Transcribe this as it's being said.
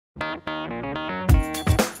Hello,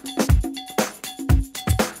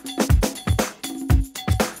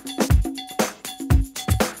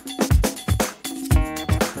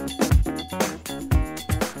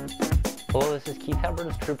 this is Keith Hubbard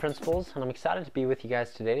of True Principles, and I'm excited to be with you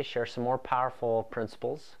guys today to share some more powerful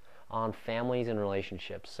principles on families and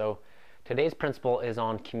relationships. So today's principle is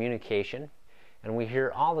on communication, and we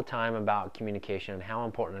hear all the time about communication and how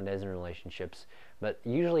important it is in relationships, but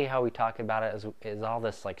usually how we talk about it is all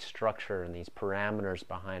this like structure and these parameters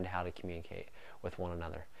behind how to communicate with one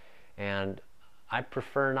another. And I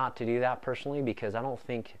prefer not to do that personally, because I don't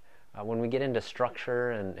think when we get into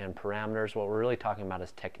structure and parameters, what we're really talking about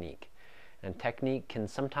is technique. And technique can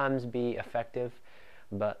sometimes be effective,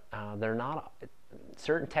 but they're not.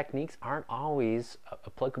 Certain techniques aren't always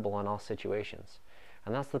applicable in all situations.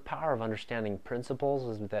 And that's the power of understanding principles,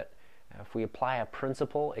 is that if we apply a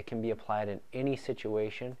principle, it can be applied in any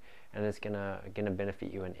situation, and it's gonna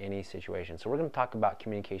benefit you in any situation. So we're going to talk about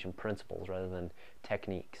communication principles rather than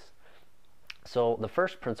techniques. So the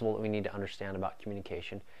first principle that we need to understand about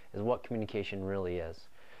communication is what communication really is.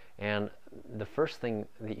 And the first thing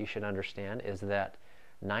that you should understand is that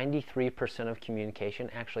 93% of communication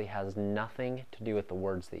actually has nothing to do with the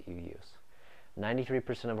words that you use.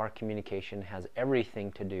 93% of our communication has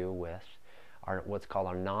everything to do with what's called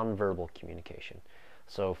our nonverbal communication.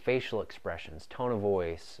 So facial expressions, tone of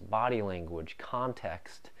voice, body language,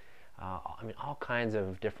 context, all kinds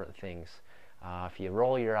of different things. If you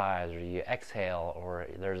roll your eyes, or you exhale, or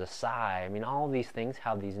there's a sigh, all of these things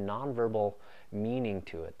have these nonverbal meaning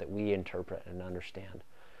to it that we interpret and understand.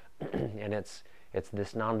 And it's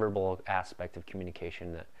this nonverbal aspect of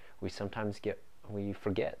communication that we sometimes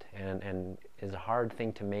forget, and is a hard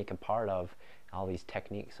thing to make a part of all these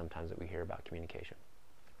techniques sometimes that we hear about communication.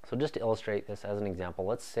 So just to illustrate this as an example,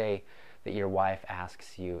 let's say that your wife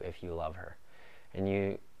asks you if you love her, and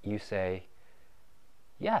you say,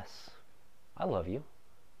 "Yes, I love you."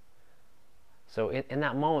 So in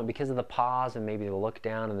that moment, because of the pause and maybe the look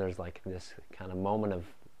down, and there's like this kind of moment of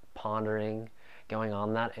pondering going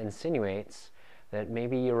on, that insinuates that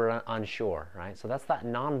maybe you were unsure, right? So that's that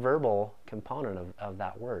nonverbal component of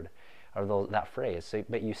that word, or that phrase. So,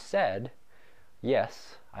 but you said,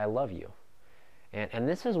 "Yes, I love you." And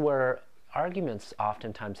this is where arguments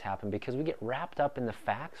oftentimes happen, because we get wrapped up in the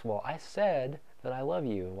facts. Well, I said that I love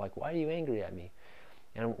you. Like, why are you angry at me?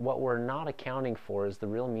 And what we're not accounting for is the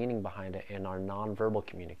real meaning behind it in our nonverbal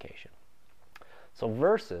communication. So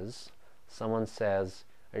versus someone says,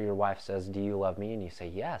 or your wife says, "Do you love me?" And you say,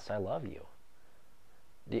 "Yes, I love you."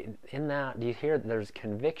 In that, do you hear there's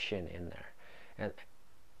conviction in there? And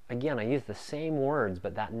again, I use the same words,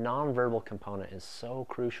 but that nonverbal component is so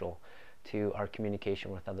crucial to our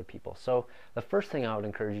communication with other people. So the first thing I would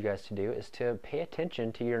encourage you guys to do is to pay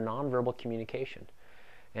attention to your nonverbal communication,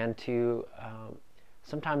 and to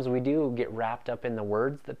sometimes we do get wrapped up in the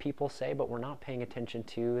words that people say, but we're not paying attention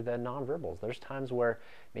to the nonverbals. There's times where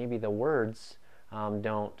maybe the words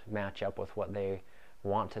don't match up with what they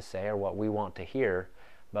want to say or what we want to hear,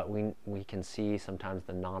 but we can see sometimes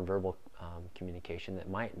the nonverbal communication that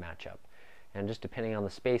might match up. And just depending on the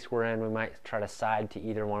space we're in, we might try to side to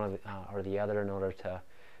either one or the other in order to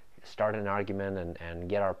start an argument and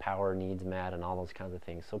get our power needs met and all those kinds of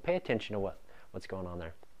things. So pay attention to what's going on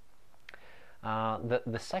there.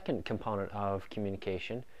 The second component of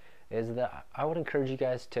communication is that I would encourage you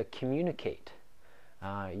guys to communicate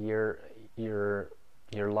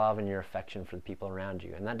your love and your affection for the people around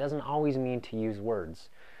you. And that doesn't always mean to use words.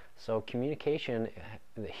 So communication,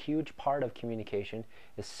 the huge part of communication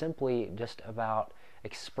is simply just about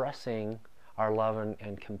expressing our love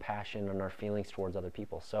and compassion and our feelings towards other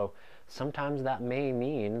people. So sometimes that may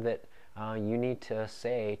mean that you need to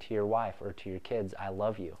say to your wife or to your kids, "I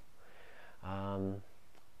love you."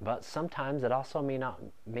 But sometimes it also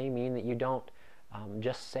may mean that you don't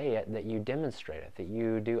just say it, that you demonstrate it, that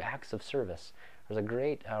you do acts of service. There's a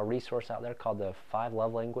great resource out there called the 5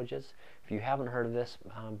 Love Languages. If you haven't heard of this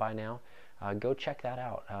by now, go check that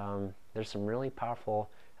out. There's some really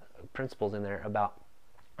powerful principles in there about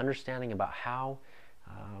understanding about how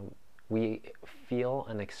we feel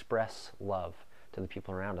and express love to the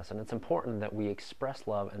people around us. And it's important that we express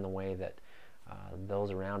love in the way that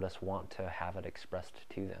those around us want to have it expressed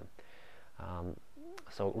to them.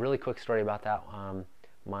 So really quick story about that.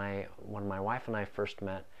 When my wife and I first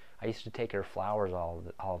met, I used to take her flowers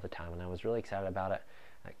all the time, and I was really excited about it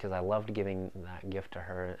because I loved giving that gift to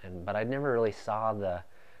her. But I never really saw the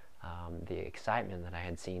excitement that I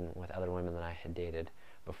had seen with other women that I had dated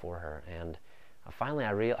before her. And finally,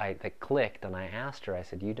 it clicked, and I asked her. I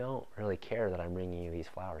said, "You don't really care that I'm bringing you these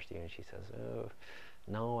flowers, do you?" And she says, "Oh,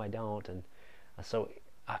 no, I don't." And so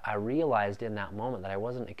I realized in that moment that I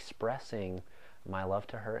wasn't expressing my love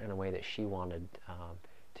to her in a way that she wanted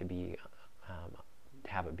to be,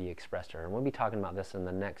 to have it be expressed to her. And we'll be talking about this in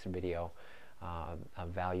the next video of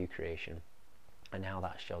value creation and how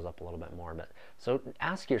that shows up a little bit more. But so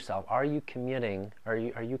ask yourself: are you communicating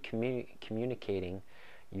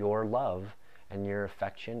your love and your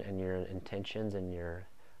affection and your intentions and your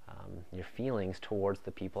feelings towards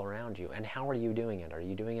the people around you? And how are you doing it? Are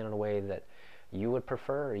you doing it in a way that you would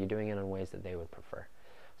prefer, or are you doing it in ways that they would prefer?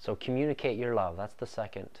 So communicate your love. That's the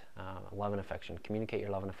second, love and affection. Communicate your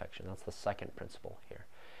love and affection. That's the second principle here.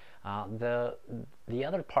 The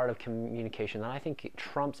other part of communication that I think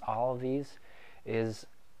trumps all of these is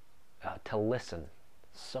to listen.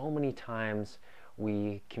 So many times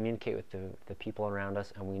we communicate with the people around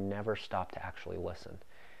us and we never stop to actually listen.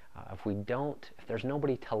 If there's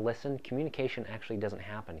nobody to listen, communication actually doesn't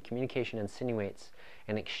happen. Communication insinuates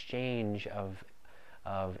an exchange of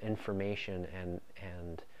information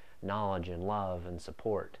and knowledge and love and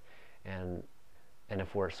support. And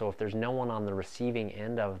if there's no one on the receiving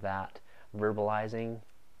end of that verbalizing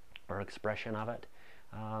or expression of it,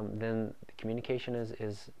 then the communication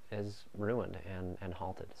is ruined and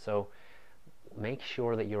halted. So make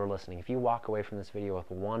sure that you're listening. If you walk away from this video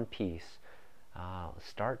with one piece,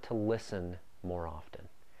 start to listen more often.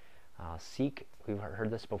 We've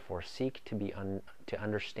heard this before, seek to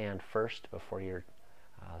understand first before you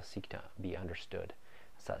seek to be understood.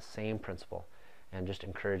 It's that same principle, and just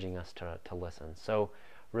encouraging us to listen. So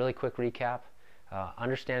really quick recap,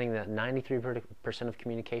 understanding that 93% of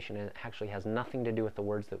communication actually has nothing to do with the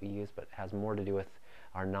words that we use, but has more to do with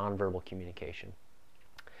our nonverbal communication.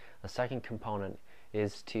 The second component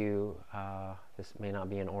is to, this may not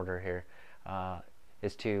be in order here,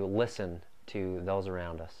 is to listen to those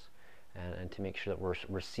around us and to make sure that we're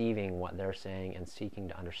receiving what they're saying and seeking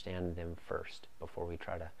to understand them first before we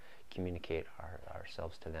try to communicate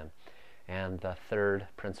ourselves to them. And the third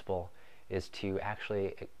principle is to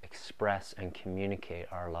actually express and communicate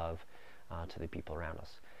our love to the people around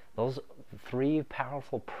us. Those three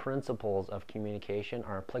powerful principles of communication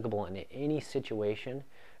are applicable in any situation,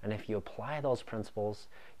 and if you apply those principles,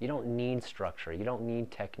 you don't need structure, you don't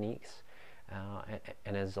need techniques,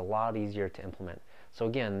 and it's a lot easier to implement. So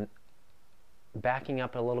again, backing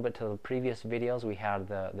up a little bit to the previous videos, we had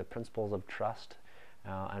the principles of trust,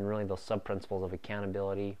 and really those sub-principles of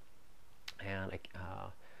accountability and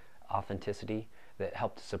authenticity that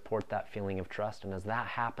help to support that feeling of trust. And as that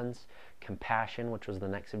happens, compassion, which was the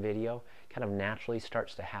next video, kind of naturally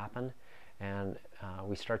starts to happen, and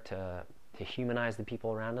we start to humanize the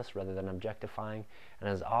people around us rather than objectifying. And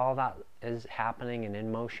as all that is happening and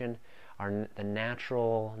in motion, the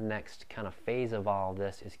natural next kind of phase of all of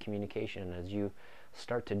this is communication. As you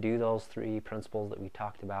start to do those three principles that we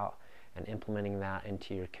talked about and implementing that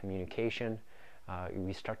into your communication,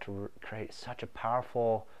 we start to create such a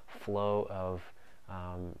powerful flow of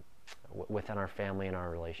within our family and our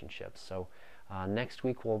relationships. So next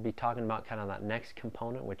week we'll be talking about kind of that next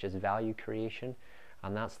component, which is value creation,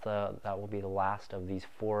 and that will be the last of these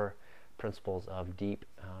 4 principles of deep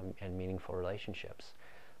and meaningful relationships.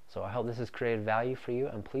 So I hope this has created value for you,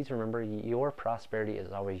 and please remember, your prosperity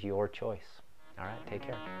is always your choice. All right, take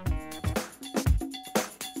care.